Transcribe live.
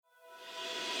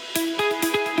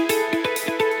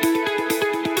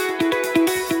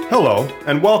Hello,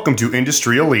 and welcome to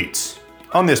Industry Elites.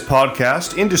 On this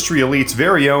podcast, Industry Elites'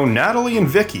 very own Natalie and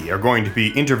Vicky are going to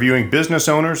be interviewing business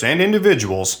owners and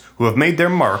individuals who have made their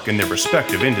mark in their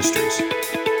respective industries.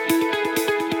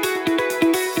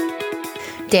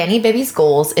 Danny Bibby's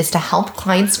goals is to help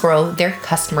clients grow their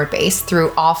customer base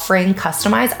through offering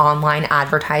customized online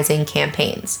advertising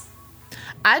campaigns.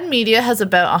 Ad Media has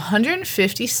about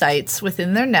 150 sites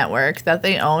within their network that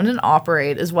they own and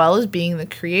operate, as well as being the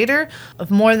creator of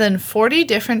more than 40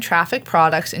 different traffic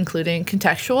products, including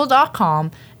Contextual.com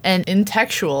and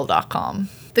Intextual.com.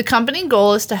 The company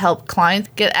goal is to help clients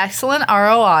get excellent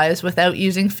ROIs without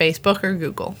using Facebook or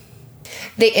Google.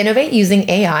 They innovate using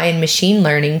AI and machine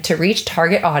learning to reach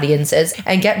target audiences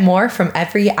and get more from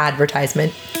every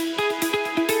advertisement.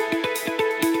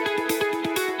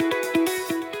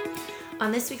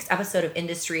 On this week's episode of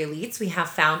Industry Elites, we have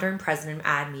founder and president of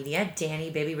Ad Media, Danny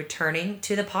Bibby, returning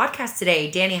to the podcast today.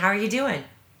 Danny, how are you doing?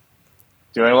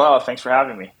 Doing well. Thanks for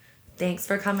having me. Thanks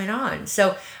for coming on.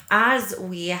 So as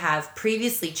we have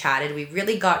previously chatted, we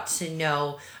really got to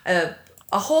know a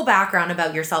whole background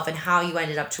about yourself and how you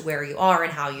ended up to where you are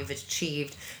and how you've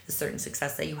achieved the certain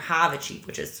success that you have achieved,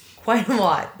 which is quite a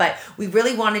lot. But we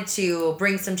really wanted to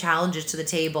bring some challenges to the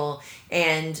table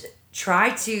and try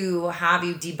to have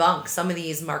you debunk some of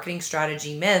these marketing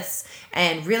strategy myths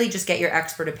and really just get your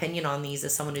expert opinion on these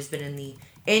as someone who's been in the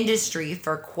industry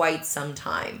for quite some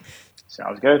time.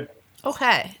 Sounds good.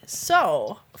 Okay,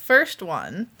 so first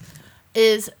one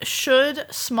is I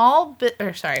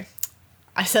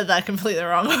said that completely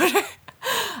wrong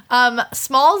order.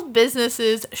 Small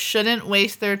businesses shouldn't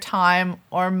waste their time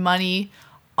or money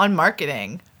on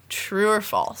marketing. True or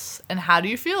false? And how do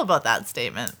you feel about that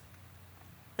statement?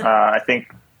 I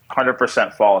think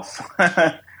 100% false.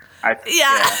 I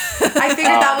figured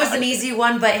that was an easy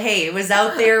one, but hey, it was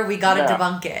out there. We got to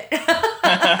debunk it.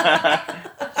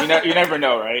 You never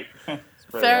know, right?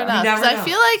 Fair enough. I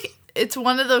feel like it's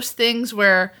one of those things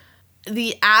where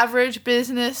the average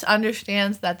business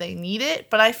understands that they need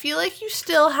it, but I feel like you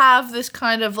still have this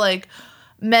kind of like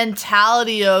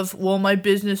mentality of, well, my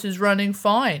business is running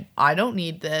fine. I don't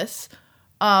need this.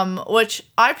 Which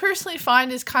I personally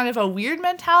find is kind of a weird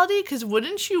mentality, because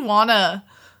wouldn't you want to,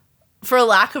 for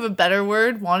lack of a better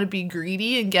word, want to be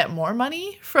greedy and get more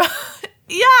money from...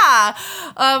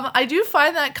 I do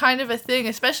find that kind of a thing,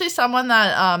 especially someone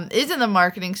that is in the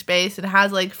marketing space and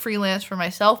has like freelance for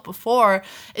myself before.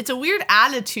 It's a weird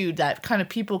attitude that kind of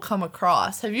people come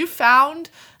across. Have you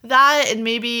found that? And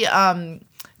maybe kind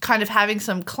of having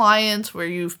some clients where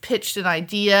you've pitched an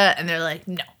idea and they're like,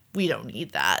 no, we don't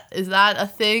need that. Is that a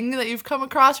thing that you've come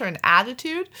across, or an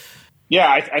attitude? Yeah,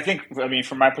 I think,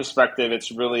 from my perspective, it's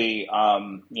really,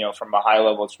 from a high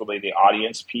level, it's really the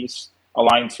audience piece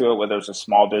aligned to it, whether it's a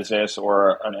small business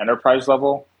or an enterprise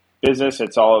level business.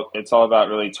 It's all about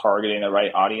really targeting the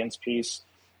right audience piece,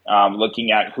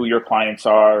 looking at who your clients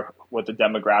are, what the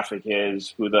demographic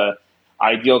is, who the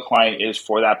ideal client is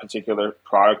for that particular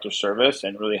product or service,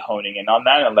 and really honing in on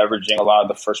that and leveraging a lot of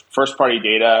the first party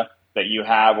data that you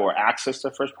have, or access to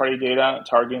first party data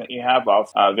targeting that you have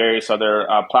off various other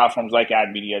platforms like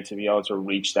Ad Media to be able to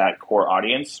reach that core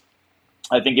audience.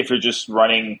 I think if you're just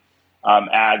running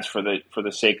ads for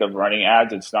the sake of running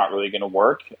ads, it's not really going to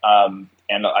work. And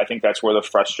I think that's where the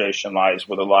frustration lies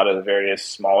with a lot of the various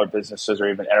smaller businesses or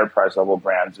even enterprise level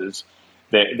brands is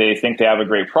they think they have a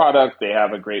great product, they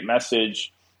have a great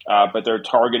message, but they're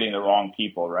targeting the wrong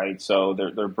people, right? So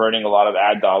they're burning a lot of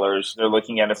ad dollars. They're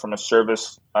looking at it from a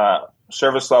service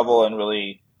level and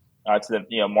really to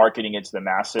the marketing it to the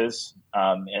masses.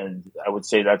 And I would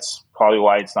say that's probably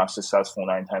why it's not successful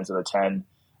 9 times out of 10.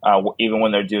 Even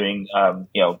when they're doing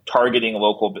targeting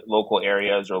local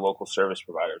areas or local service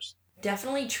providers.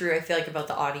 Definitely true. I feel like about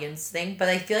the audience thing, but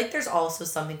I feel like there's also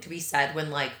something to be said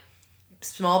when like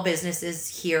small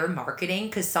businesses hear marketing,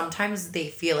 because sometimes they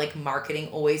feel like marketing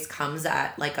always comes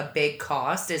at like a big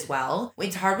cost as well.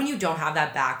 It's hard when you don't have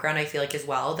that background, I feel like, as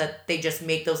well, that they just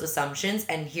make those assumptions,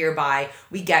 and hereby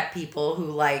we get people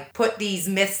who like put these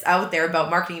myths out there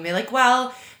about marketing and be like,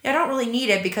 well, I don't really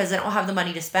need it because I don't have the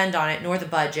money to spend on it nor the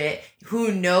budget.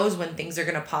 Who knows when things are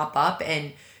going to pop up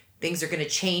and things are going to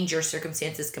change your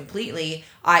circumstances completely,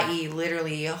 i.e.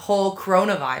 literally a whole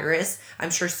coronavirus.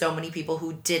 I'm sure so many people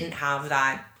who didn't have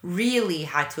that really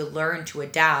had to learn to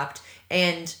adapt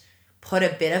and put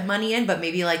a bit of money in, but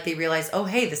maybe like they realize, oh,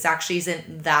 hey, this actually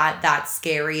isn't that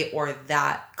scary or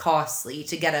that costly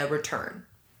to get a return.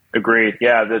 Agreed.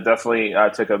 Yeah, that definitely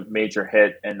took a major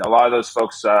hit, and a lot of those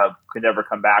folks could never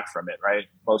come back from it, right?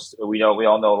 We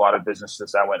all know a lot of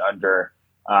businesses that went under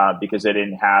because they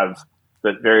didn't have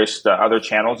various other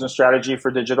channels and strategy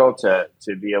for digital to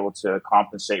be able to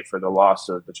compensate for the loss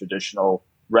of the traditional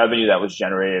revenue that was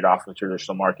generated off of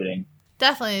traditional marketing.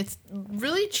 Definitely. It's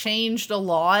really changed a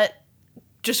lot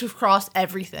just across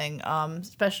everything,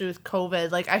 especially with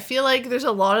COVID. Like, I feel like there's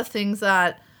a lot of things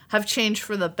that have changed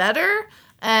for the better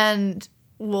and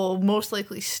will most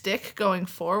likely stick going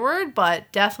forward,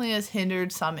 but definitely has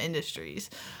hindered some industries.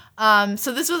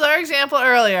 So this was our example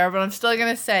earlier, but I'm still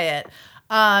going to say it.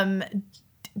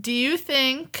 Do you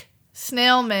think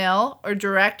snail mail or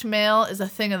direct mail is a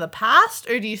thing of the past,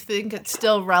 or do you think it's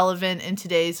still relevant in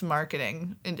today's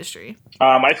marketing industry?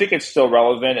 I think it's still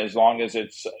relevant as long as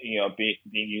it's being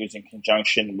used in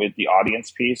conjunction with the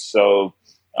audience piece. So,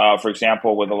 for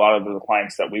example, with a lot of the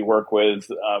clients that we work with,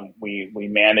 we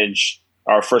manage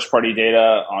our first-party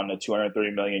data on the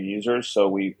 230 million users, so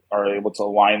we are able to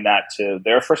align that to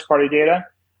their first-party data.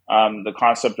 The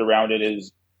concept around it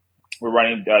is we're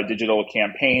running digital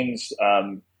campaigns.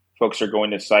 Folks are going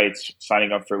to sites,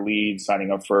 signing up for leads, signing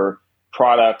up for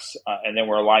products, and then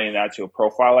we're aligning that to a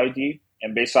profile ID.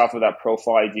 And based off of that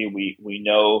profile ID, we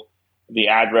know the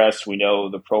address, we know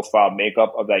the profile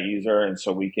makeup of that user, and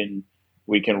so we can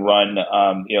run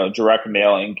direct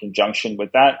mail in conjunction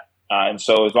with that. And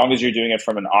so as long as you're doing it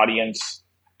from an audience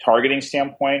targeting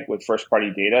standpoint with first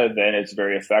party data, then it's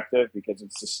very effective because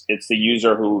it's the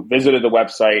user who visited the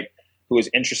website, who is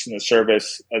interested in the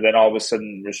service, and then all of a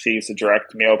sudden receives a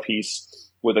direct mail piece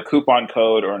with a coupon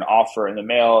code or an offer in the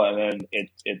mail, and then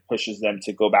it pushes them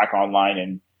to go back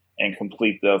online and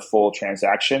complete the full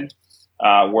transaction.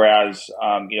 Whereas,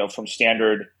 from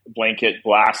standard blanket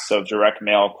blasts of direct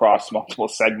mail across multiple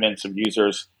segments of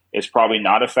users is probably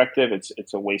not effective.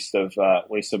 It's a waste of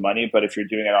money. But if you're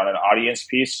doing it on an audience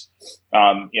piece,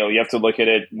 you have to look at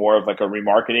it more of like a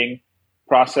remarketing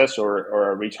process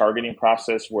or a retargeting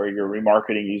process where you're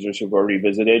remarketing users who've already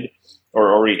visited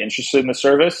or already interested in the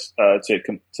service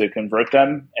to convert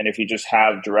them. And if you just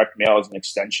have direct mail as an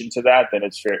extension to that, then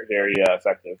it's very, very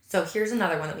effective. So here's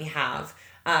another one that we have.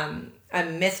 A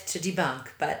myth to debunk,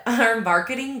 but are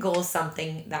marketing goals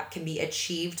something that can be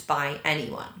achieved by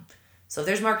anyone? So if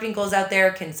there's marketing goals out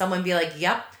there, can someone be like,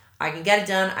 yep, I can get it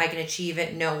done, I can achieve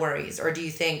it, no worries? Or do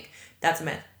you think that's a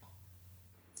myth?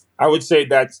 I would say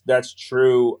that's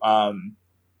true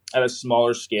at a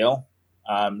smaller scale.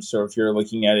 So if you're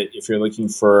looking at it, if you're looking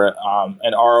for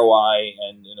an ROI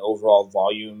and an overall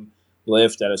volume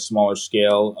lift at a smaller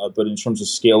scale, but in terms of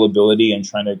scalability and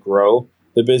trying to grow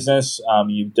the business,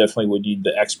 you definitely would need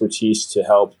the expertise to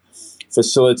help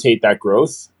facilitate that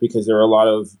growth, because there are a lot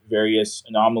of various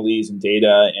anomalies in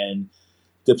data and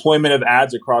deployment of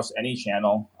ads across any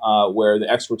channel where the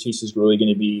expertise is really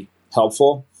going to be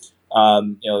helpful.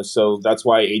 So that's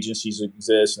why agencies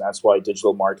exist, and that's why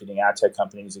digital marketing ad tech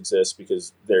companies exist,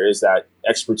 because there is that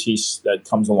expertise that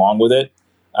comes along with it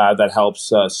that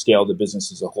helps scale the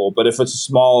business as a whole. But if it's a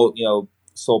small,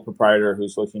 sole proprietor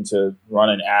who's looking to run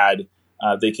an ad,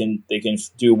 they can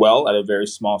do well at a very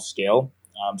small scale.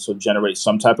 So generate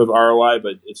some type of ROI,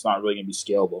 but it's not really going to be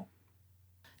scalable.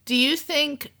 Do you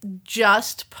think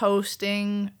just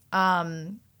posting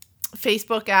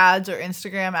Facebook ads or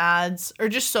Instagram ads or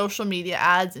just social media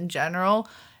ads in general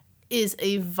is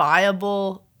a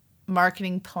viable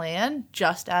marketing plan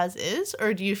just as is?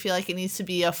 Or do you feel like it needs to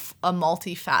be a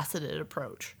multifaceted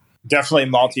approach?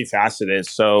 Definitely multifaceted.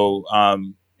 So,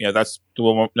 that's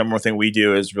the number one thing we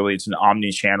do is really it's an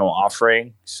omni-channel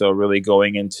offering. So really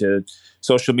going into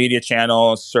social media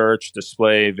channels, search,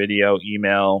 display, video,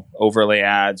 email, overlay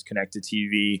ads, connected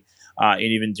TV, and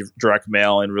even direct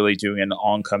mail, and really doing an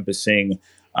all-encompassing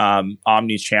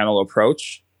omni-channel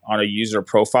approach on a user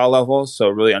profile level. So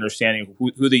really understanding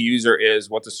who the user is,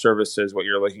 what the service is, what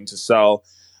you're looking to sell,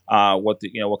 what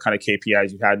kind of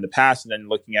KPIs you've had in the past, and then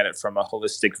looking at it from a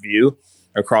holistic view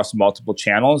across multiple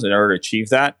channels in order to achieve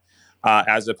that,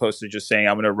 as opposed to just saying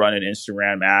I'm going to run an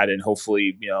Instagram ad and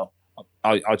hopefully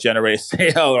I'll generate a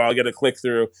sale or I'll get a click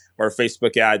through, or a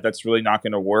Facebook ad. That's really not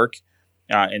going to work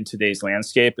in today's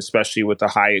landscape, especially with the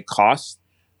high cost,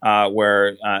 the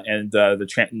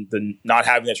not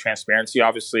having the transparency,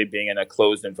 obviously being in a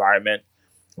closed environment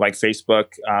like Facebook,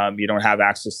 you don't have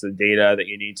access to the data that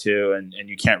you need to, and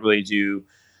you can't really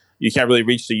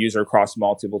reach the user across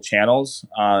multiple channels,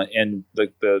 and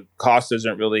the cost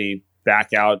doesn't really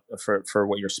back out for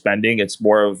what you're spending. It's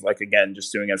more of like, again,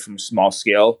 just doing it from a small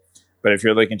scale. But if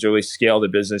you're looking to really scale the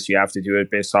business, you have to do it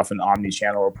based off an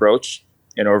omni-channel approach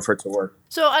in order for it to work.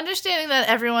 So understanding that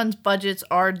everyone's budgets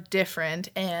are different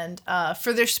and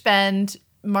for their spend,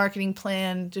 marketing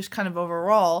plan, just kind of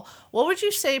overall, what would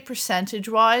you say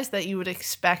percentage-wise that you would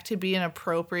expect to be an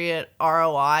appropriate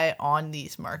ROI on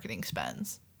these marketing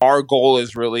spends? Our goal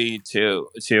is really to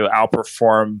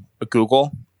outperform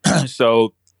Google.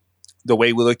 So the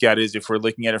way we look at it is, if we're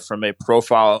looking at it from a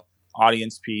profile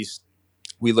audience piece,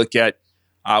 we look at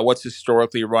what's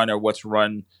historically run or what's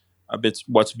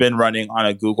been running on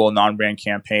a Google non-brand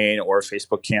campaign or a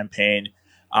Facebook campaign,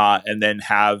 and then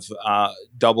have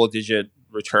double-digit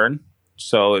return.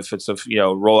 So if it's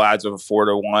roll ads of a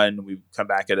 4-to-1, we come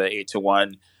back at an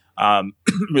 8-to-1.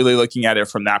 Really looking at it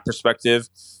from that perspective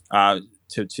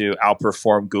to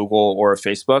outperform Google or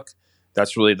Facebook.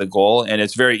 That's really the goal, and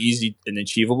it's very easy and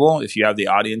achievable if you have the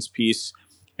audience piece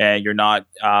and you're not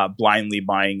blindly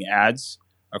buying ads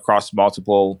across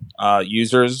multiple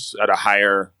users at a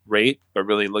higher rate, but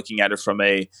really looking at it from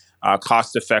a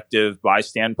cost-effective buy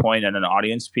standpoint and an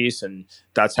audience piece, and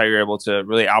that's how you're able to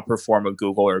really outperform a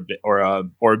Google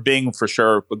or Bing for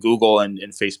sure, but Google and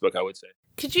Facebook, I would say.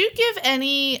 Could you give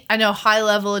any,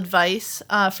 high-level advice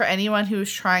for anyone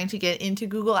who's trying to get into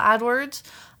Google AdWords?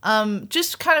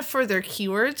 Just kind of for their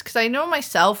keywords, because I know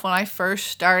myself when I first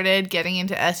started getting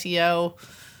into SEO,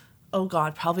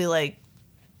 probably like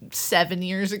 7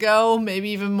 years ago, maybe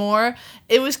even more,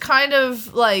 it was kind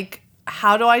of like,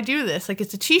 how do I do this? Like,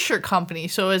 it's a t-shirt company,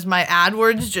 so is my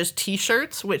AdWords just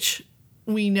t-shirts, which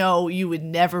we know you would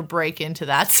never break into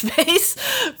that space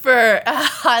for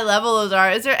high level those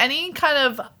are. Is there any kind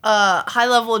of high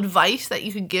level advice that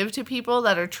you could give to people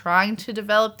that are trying to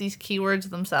develop these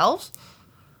keywords themselves?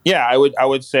 Yeah, I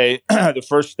would say the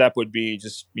first step would be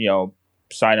just,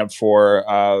 sign up for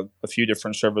a few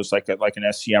different services like an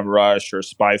SEMrush or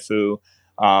SpyFu.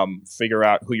 Figure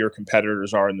out who your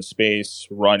competitors are in the space,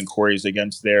 run queries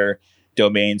against their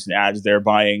domains and ads they're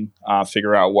buying,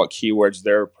 figure out what keywords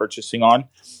they're purchasing on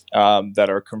that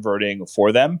are converting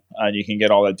for them. And you can get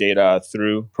all the data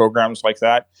through programs like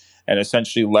that and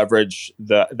essentially leverage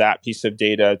that piece of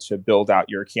data to build out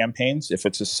your campaigns. If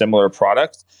it's a similar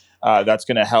product, that's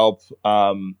going to help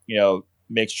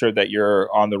make sure that you're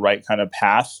on the right kind of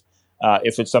path.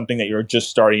 If it's something that you're just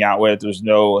starting out with, there's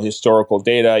no historical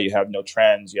data, you have no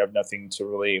trends, you have nothing to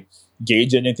really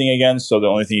gauge anything against. So the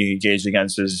only thing you can gauge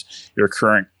against is your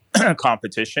current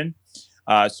competition.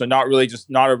 So not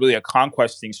really a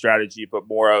conquesting strategy, but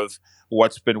more of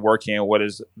what's been working and what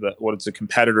is the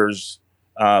competitors'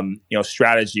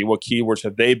 strategy. What keywords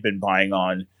have they been buying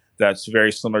on that's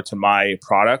very similar to my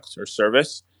product or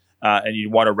service? And you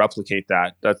want to replicate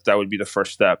that. That would be the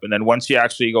first step. And then once you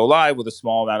actually go live with a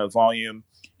small amount of volume,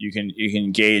 you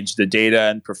can gauge the data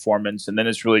and performance. And then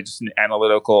it's really just an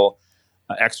analytical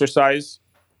exercise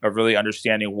of really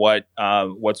understanding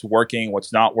what's working,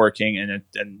 what's not working,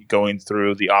 and going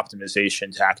through the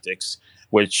optimization tactics,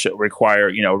 which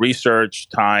require research,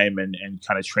 time, and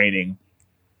kind of training.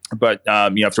 But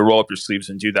you have to roll up your sleeves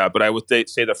and do that. But I would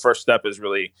say the first step is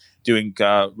really doing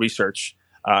research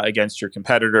against your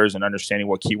competitors and understanding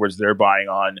what keywords they're buying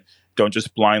on. Don't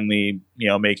just blindly,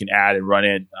 make an ad and run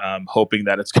it, hoping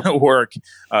that it's going to work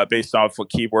based off what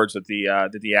keywords that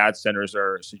the ad centers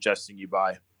are suggesting you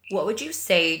buy. What would you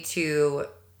say to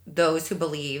those who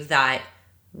believe that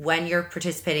when you're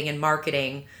participating in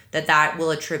marketing, that will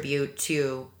attribute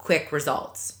to quick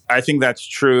results? I think that's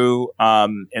true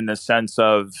in the sense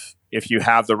of, if you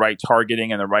have the right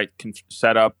targeting and the right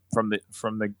setup from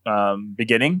the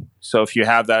beginning. So if you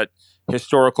have that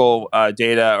historical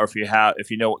data, or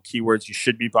if you know what keywords you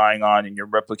should be buying on, and you're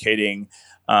replicating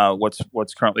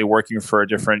what's currently working for a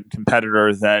different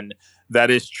competitor, then that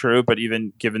is true. But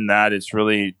even given that, it's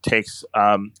really takes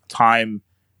time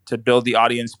to build the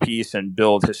audience piece and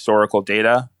build historical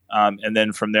data, and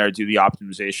then from there do the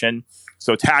optimization.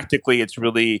 So tactically, it's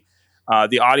really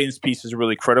the audience piece is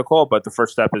really critical, but the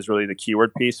first step is really the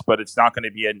keyword piece. But it's not going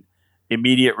to be an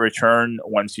immediate return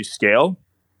once you scale.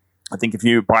 I think if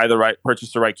you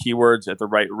purchase the right keywords at the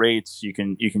right rates, you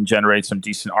can generate some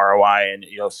decent ROI and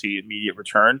you'll see immediate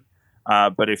return.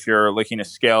 But if you're looking to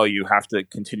scale, you have to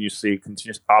continuously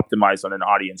optimize on an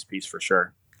audience piece for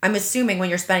sure. I'm assuming when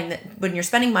you're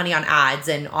spending money on ads,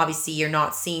 and obviously you're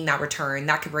not seeing that return,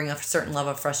 that could bring a certain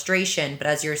level of frustration. But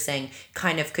as you're saying,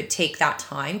 kind of could take that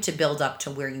time to build up to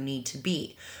where you need to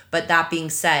be. But that being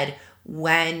said,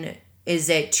 when is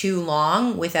it too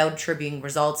long without attributing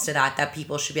results to that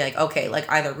people should be like, okay,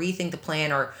 like either rethink the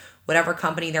plan, or whatever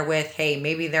company they're with, hey,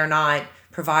 maybe they're not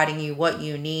providing you what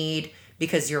you need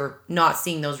because you're not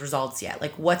seeing those results yet?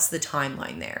 Like, what's the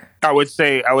timeline there? I would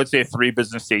say 3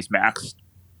 business days max.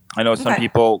 I know some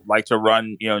people like to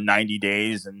run, 90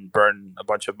 days and burn a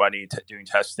bunch of money doing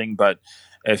testing. But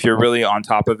if you're really on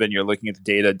top of it and you're looking at the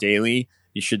data daily,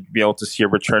 you should be able to see a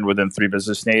return within 3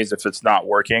 business days. If it's not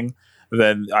working,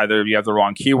 then either you have the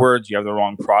wrong keywords, you have the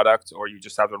wrong product, or you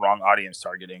just have the wrong audience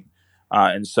targeting.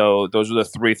 And so those are the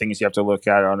three things you have to look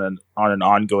at on an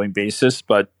ongoing basis.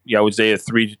 But yeah, I would say a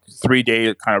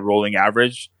three-day kind of rolling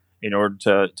average in order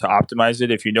to optimize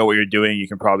it. If you know what you're doing, you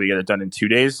can probably get it done in 2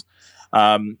 days.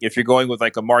 If you're going with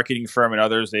like a marketing firm and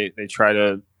others, they try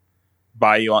to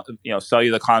buy you on, sell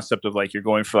you the concept of like you're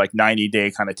going for like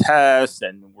 90-day kind of tests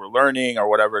and we're learning or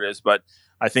whatever it is. But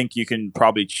I think you can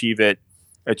probably achieve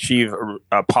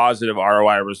a positive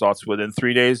ROI results within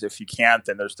 3 days. If you can't,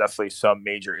 then there's definitely some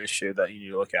major issue that you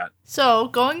need to look at. So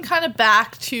going kind of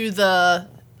back to the,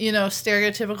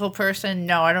 stereotypical person,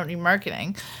 no, I don't need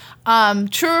marketing.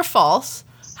 True or false,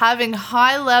 having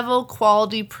high-level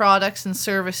quality products and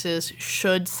services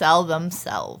should sell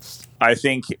themselves? I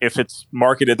think if it's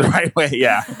marketed the right way,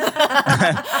 yeah,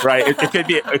 right.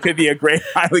 It could be a great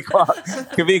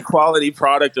quality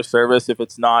product or service if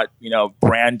it's not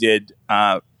branded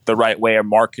the right way or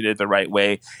marketed the right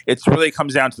way. It really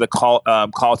comes down to the call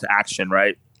to action,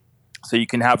 right? So you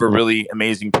can have a really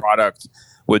amazing product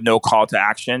with no call to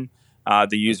action. The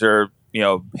user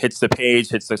hits the page,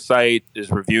 hits the site, is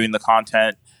reviewing the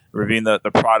content, reviewing the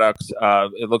product.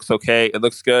 It looks okay. It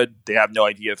looks good. They have no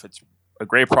idea if it's a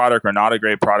great product or not a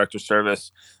great product or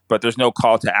service, but there's no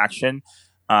call to action.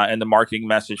 And the marketing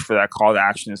message for that call to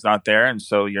action is not there. And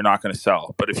so you're not going to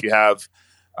sell. But if you have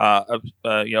a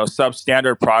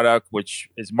substandard product, which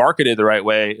is marketed the right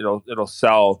way, it'll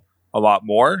sell a lot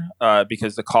more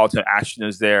because the call to action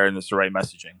is there and it's the right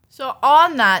messaging. So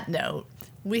on that note,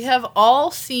 we have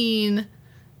all seen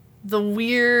the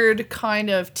weird kind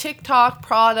of TikTok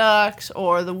products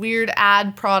or the weird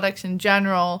ad products in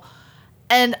general.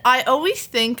 And I always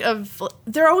think of,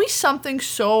 they're always something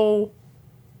so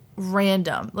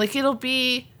random. Like it'll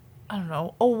be, I don't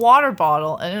know, a water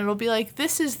bottle. And it'll be like,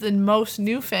 this is the most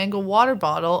newfangled water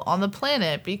bottle on the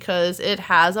planet because it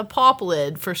has a pop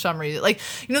lid for some reason. Like,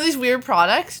 these weird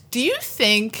products. Do you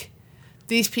think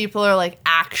these people are like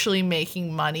actually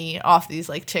making money off these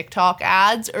like TikTok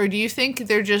ads? Or do you think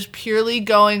they're just purely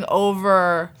going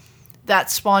over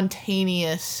that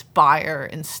spontaneous buyer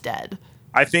instead?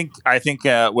 I think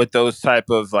with those type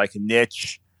of like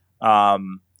niche,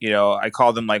 I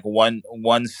call them like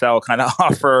one sell kind of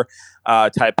offer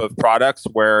type of products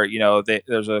where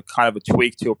there's a kind of a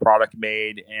tweak to a product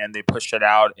made and they push it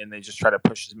out and they just try to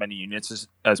push as many units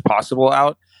as possible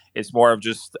out. It's more of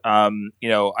just I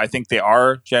think they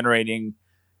are generating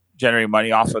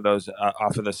money off of those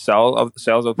off of the sales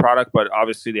of the product, but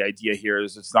obviously the idea here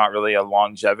is it's not really a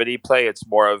longevity play. It's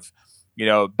more of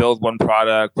build one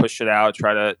product, push it out,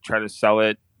 try to sell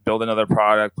it, build another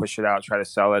product, push it out, try to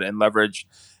sell it, and leverage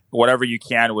whatever you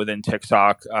can within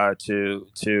TikTok to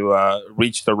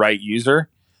reach the right user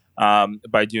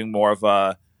by doing more of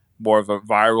a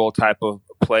viral type of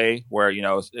play where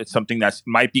it's something that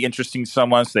might be interesting to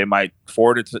someone, so they might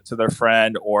forward it to their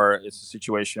friend, or it's a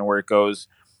situation where it goes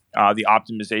the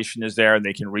optimization is there and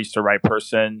they can reach the right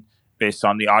person based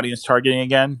on the audience targeting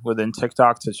again within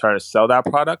TikTok to try to sell that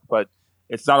product. But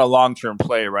it's not a long-term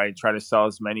play, right? Try to sell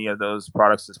as many of those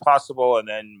products as possible and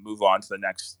then move on to the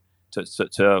next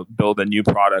to build a new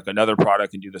product, another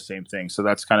product, and do the same thing. So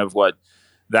that's kind of what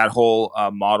that whole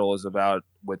model is about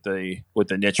with the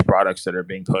niche products that are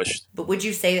being pushed. But would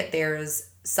you say that there's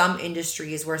some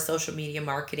industries where social media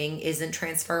marketing isn't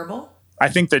transferable? I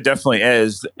think there definitely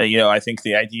is. I think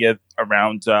the idea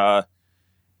around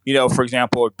for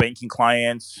example, banking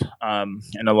clients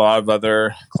and a lot of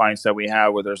other clients that we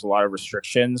have where there's a lot of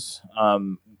restrictions,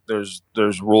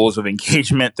 there's rules of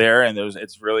engagement there, and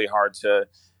it's really hard to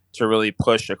really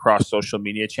push across social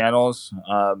media channels,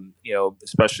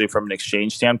 especially from an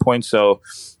exchange standpoint. So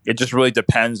it just really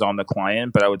depends on the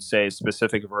client. But I would say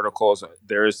specific verticals,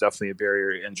 there is definitely a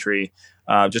barrier to entry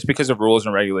just because of rules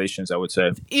and regulations, I would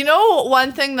say.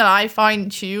 One thing that I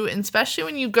find too, and especially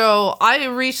when you go, I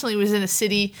recently was in a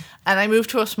city and I moved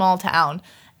to a small town.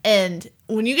 And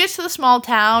when you get to the small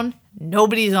town,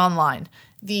 nobody's online.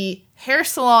 The hair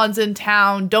salons in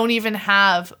town don't even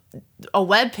have a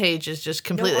web page, is just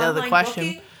completely out of the question.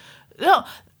 Booking? No,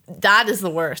 that is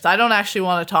the worst. I don't actually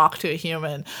want to talk to a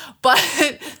human. But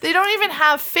they don't even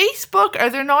have Facebook, or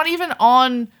they're not even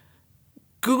on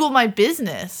Google My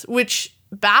Business, which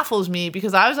baffles me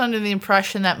because I was under the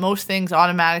impression that most things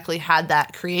automatically had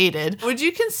that created. Would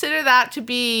you consider that to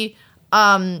be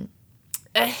a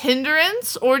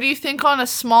hindrance, or do you think on a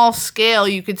small scale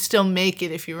you could still make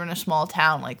it if you were in a small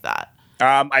town like that?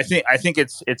 I think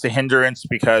it's a hindrance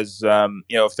because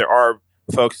if there are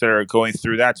folks that are going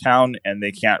through that town and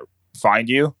they can't find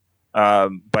you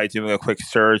by doing a quick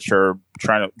search or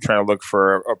trying to look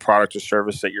for a product or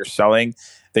service that you're selling,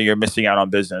 then you're missing out on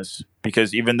business.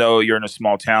 Because even though you're in a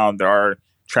small town, there are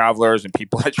travelers and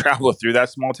people that travel through that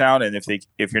small town. And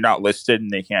if you're not listed and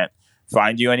they can't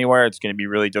find you anywhere, it's going to be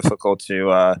really difficult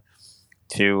to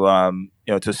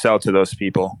sell to those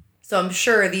people. So I'm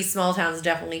sure these small towns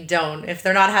definitely don't. If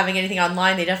they're not having anything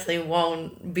online, they definitely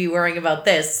won't be worrying about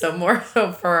this. So more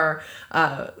so for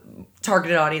our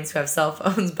targeted audience who have cell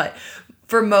phones. But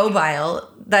for mobile,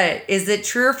 is it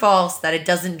true or false that it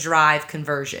doesn't drive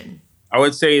conversion? I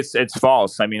would say it's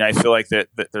false. I mean, I feel like that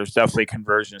there's definitely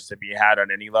conversions to be had on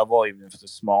any level, even if it's a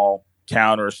small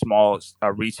town or a small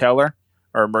retailer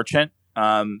or a merchant.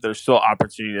 There's still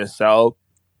opportunity to sell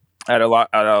at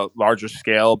a larger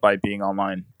scale by being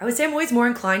online. I would say I'm always more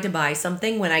inclined to buy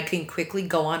something when I can quickly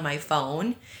go on my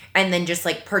phone and then just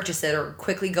like purchase it or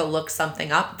quickly go look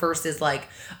something up versus like,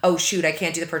 oh shoot, I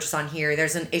can't do the purchase on here.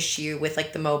 There's an issue with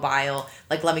like the mobile,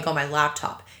 like let me go on my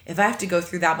laptop. If I have to go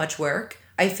through that much work,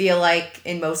 I feel like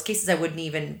in most cases I wouldn't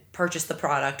even purchase the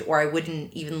product, or I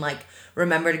wouldn't even like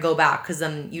remember to go back because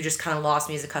then you just kind of lost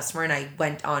me as a customer and I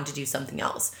went on to do something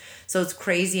else. So it's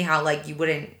crazy how like you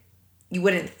wouldn't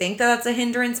think that that's a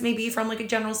hindrance maybe from like a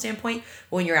general standpoint.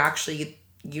 But when you're actually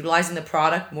utilizing the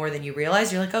product more than you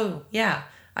realize, you're like, oh yeah,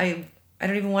 I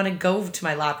don't even want to go to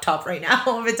my laptop right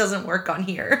now if it doesn't work on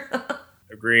here.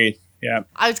 Agreed. Yeah.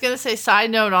 I was going to say, side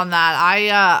note on that.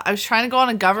 I was trying to go on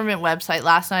a government website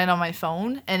last night on my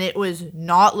phone, and it was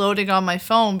not loading on my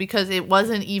phone because it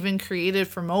wasn't even created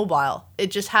for mobile.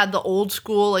 It just had the old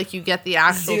school, like you get the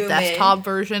actual Zoom desktop in.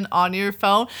 version on your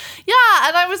phone. Yeah,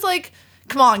 and I was like,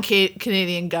 come on,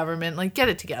 Canadian government, like get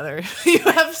it together. You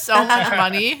have so much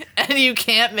money and you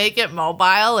can't make it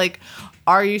mobile. Like,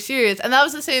 are you serious? And that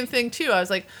was the same thing too. I was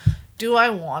like, do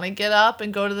I want to get up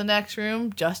and go to the next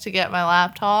room just to get my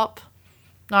laptop?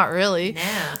 Not really.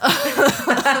 Yeah.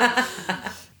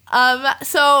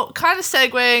 So kind of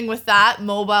segueing with that,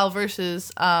 mobile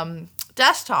versus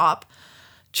desktop.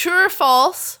 True or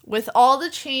false, with all the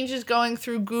changes going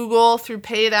through Google, through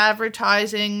paid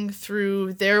advertising,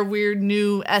 through their weird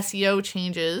new SEO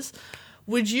changes,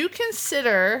 would you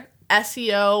consider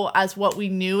SEO as what we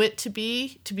knew it to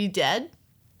be dead?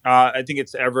 I think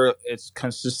it's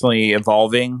consistently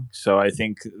evolving. So I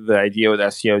think the idea with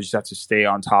SEO is just have to stay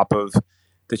on top of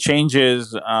the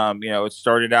changes. It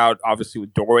started out obviously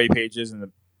with doorway pages in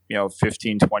the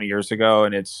 15, 20 years ago,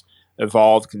 and it's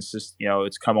evolved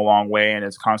it's come a long way and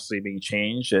it's constantly being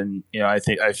changed. And I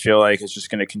feel like it's just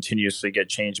going to continuously get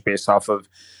changed based off of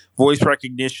voice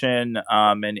recognition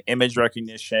and image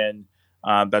recognition.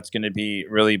 That's going to be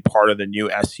really part of the new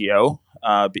SEO,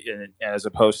 as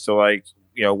opposed to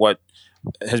what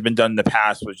has been done in the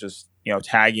past, was just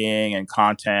tagging and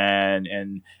content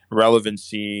and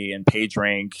relevancy and page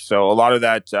rank. So a lot of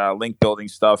that link building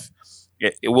stuff,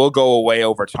 it will go away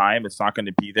over time. It's not going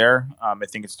to be there. I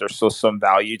think there's still some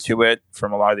value to it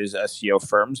from a lot of these SEO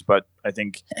firms, but I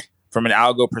think from an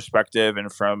algo perspective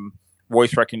and from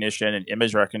voice recognition and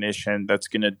image recognition, that's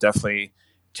going to definitely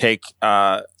take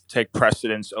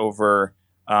precedence over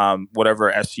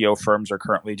whatever SEO firms are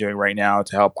currently doing right now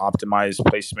to help optimize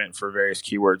placement for various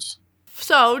keywords.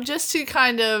 So just to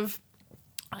kind of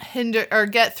hinder or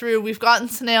get through, we've gotten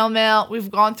snail mail,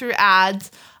 we've gone through ads.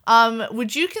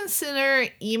 Would you consider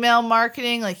email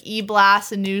marketing like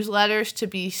e-blasts and newsletters to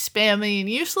be spammy and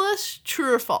useless?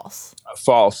 True or false?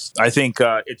 False. I think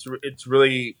it's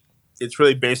really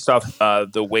based off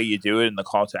the way you do it and the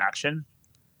call to action.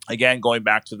 Again, going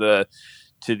back to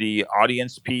the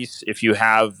audience piece, if you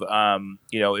have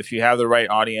the right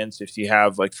audience, if you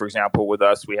have, like, for example, with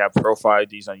us, we have profile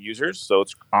IDs on users, so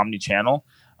it's omni-channel,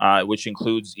 which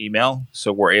includes email.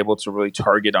 So we're able to really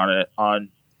target on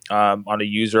a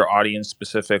user audience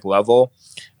specific level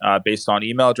based on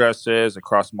email addresses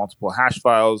across multiple hash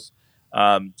files.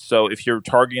 So if you're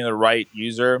targeting the right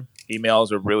user,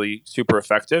 emails are really super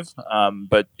effective.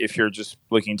 But if you're just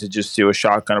looking to just do a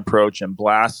shotgun approach and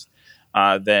blast,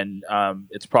 then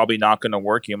it's probably not going to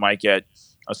work. You might get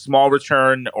a small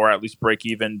return or at least break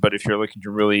even. But if you're looking to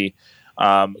really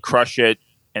crush it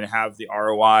and have the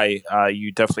ROI,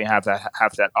 you definitely have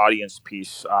that audience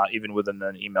piece, even within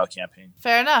an email campaign.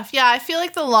 Fair enough. Yeah, I feel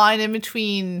like the line in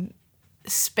between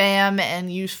spam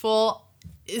and useful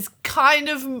is kind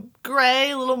of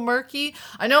gray, a little murky.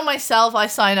 I know myself, I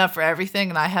sign up for everything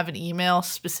and I have an email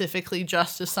specifically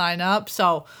just to sign up.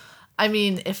 So, I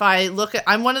mean, if I look at,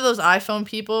 I'm one of those iPhone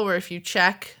people where if you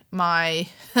check my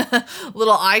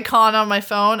little icon on my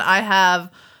phone, I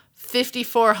have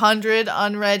 5,400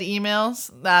 unread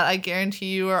emails that I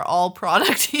guarantee you are all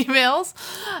product emails.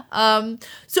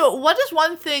 So what is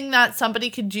one thing that somebody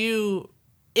could do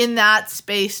in that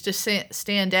space to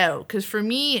stand out? Because for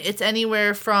me, it's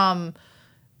anywhere from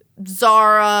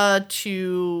Zara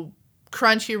to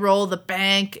Crunchyroll, the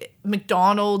bank,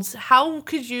 McDonald's. How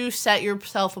could you set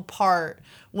yourself apart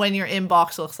when your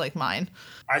inbox looks like mine?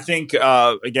 I think,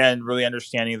 again, really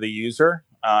understanding the user,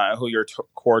 who your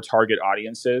core target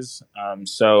audience is.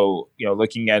 So,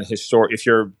 looking at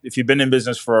if you've been in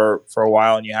business for a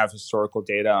while and you have historical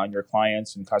data on your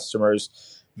clients and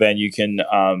customers, then you can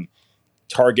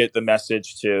target the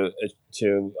message to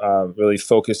really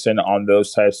focus in on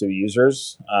those types of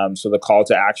users. So the call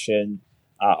to action,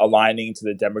 aligning to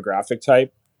the demographic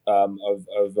type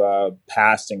of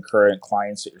past and current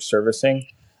clients that you're servicing.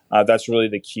 That's really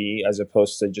the key, as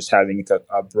opposed to just having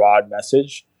a broad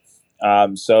message.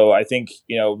 So I think,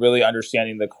 really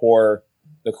understanding the core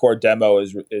demo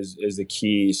is the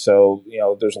key. So,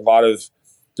 there's a lot of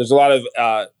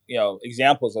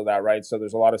examples of that, right? So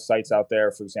there's a lot of sites out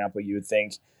there. For example, you would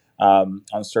think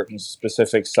on certain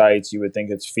specific sites, you would think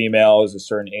it's females a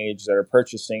certain age that are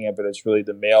purchasing it, but it's really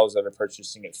the males that are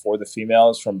purchasing it for the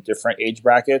females from different age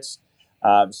brackets.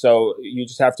 So you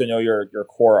just have to know your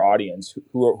core audience.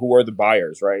 Who are the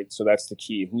buyers, right? So that's the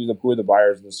key. Who are the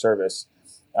buyers of the service?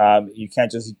 You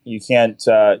can't just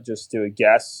do a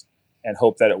guess and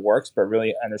hope that it works, but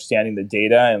really understanding the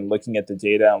data and looking at the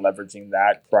data and leveraging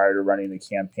that prior to running the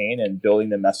campaign and building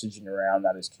the messaging around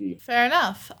that is key. Fair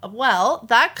enough. Well,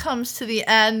 that comes to the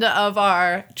end of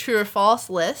our true or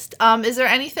false list. Is there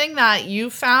anything that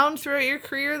you found throughout your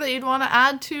career that you'd want to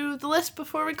add to the list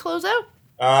before we close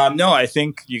out? No, I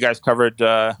think you guys covered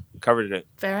it.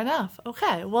 Fair enough.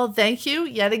 Okay. Well, thank you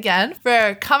yet again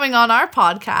for coming on our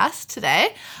podcast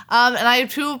today. And I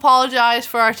do apologize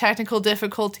for our technical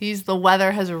difficulties. The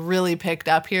weather has really picked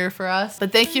up here for us.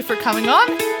 But thank you for coming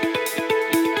on.